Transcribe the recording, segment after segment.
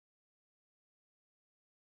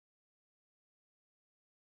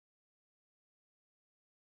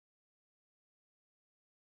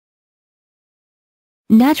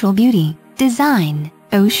Natural beauty, design,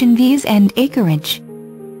 ocean views and acreage.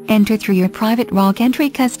 Enter through your private rock entry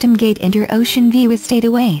custom gate and your ocean view estate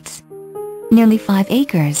awaits. Nearly 5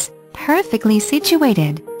 acres, perfectly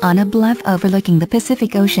situated, on a bluff overlooking the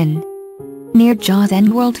Pacific Ocean. Near Jaws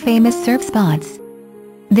and world-famous surf spots.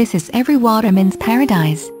 This is every waterman's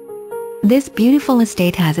paradise. This beautiful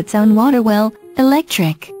estate has its own water well,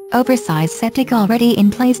 electric, oversized septic already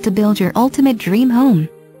in place to build your ultimate dream home.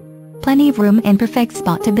 Plenty of room and perfect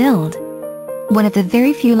spot to build. One of the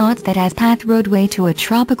very few lots that has path roadway to a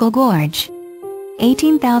tropical gorge.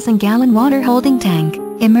 18,000-gallon water holding tank,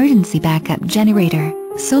 emergency backup generator,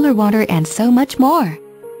 solar water and so much more.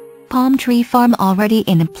 Palm tree farm already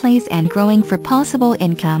in place and growing for possible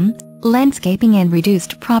income, landscaping and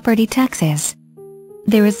reduced property taxes.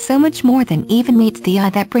 There is so much more than even meets the eye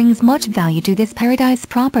that brings much value to this paradise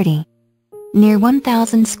property. Near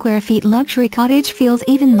 1,000 square feet luxury cottage feels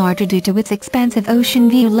even larger due to its expansive ocean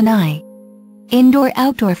view lanai.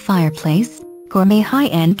 Indoor-outdoor fireplace, gourmet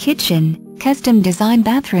high-end kitchen, custom design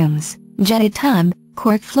bathrooms, jetted tub,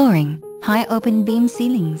 cork flooring, high open beam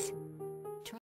ceilings.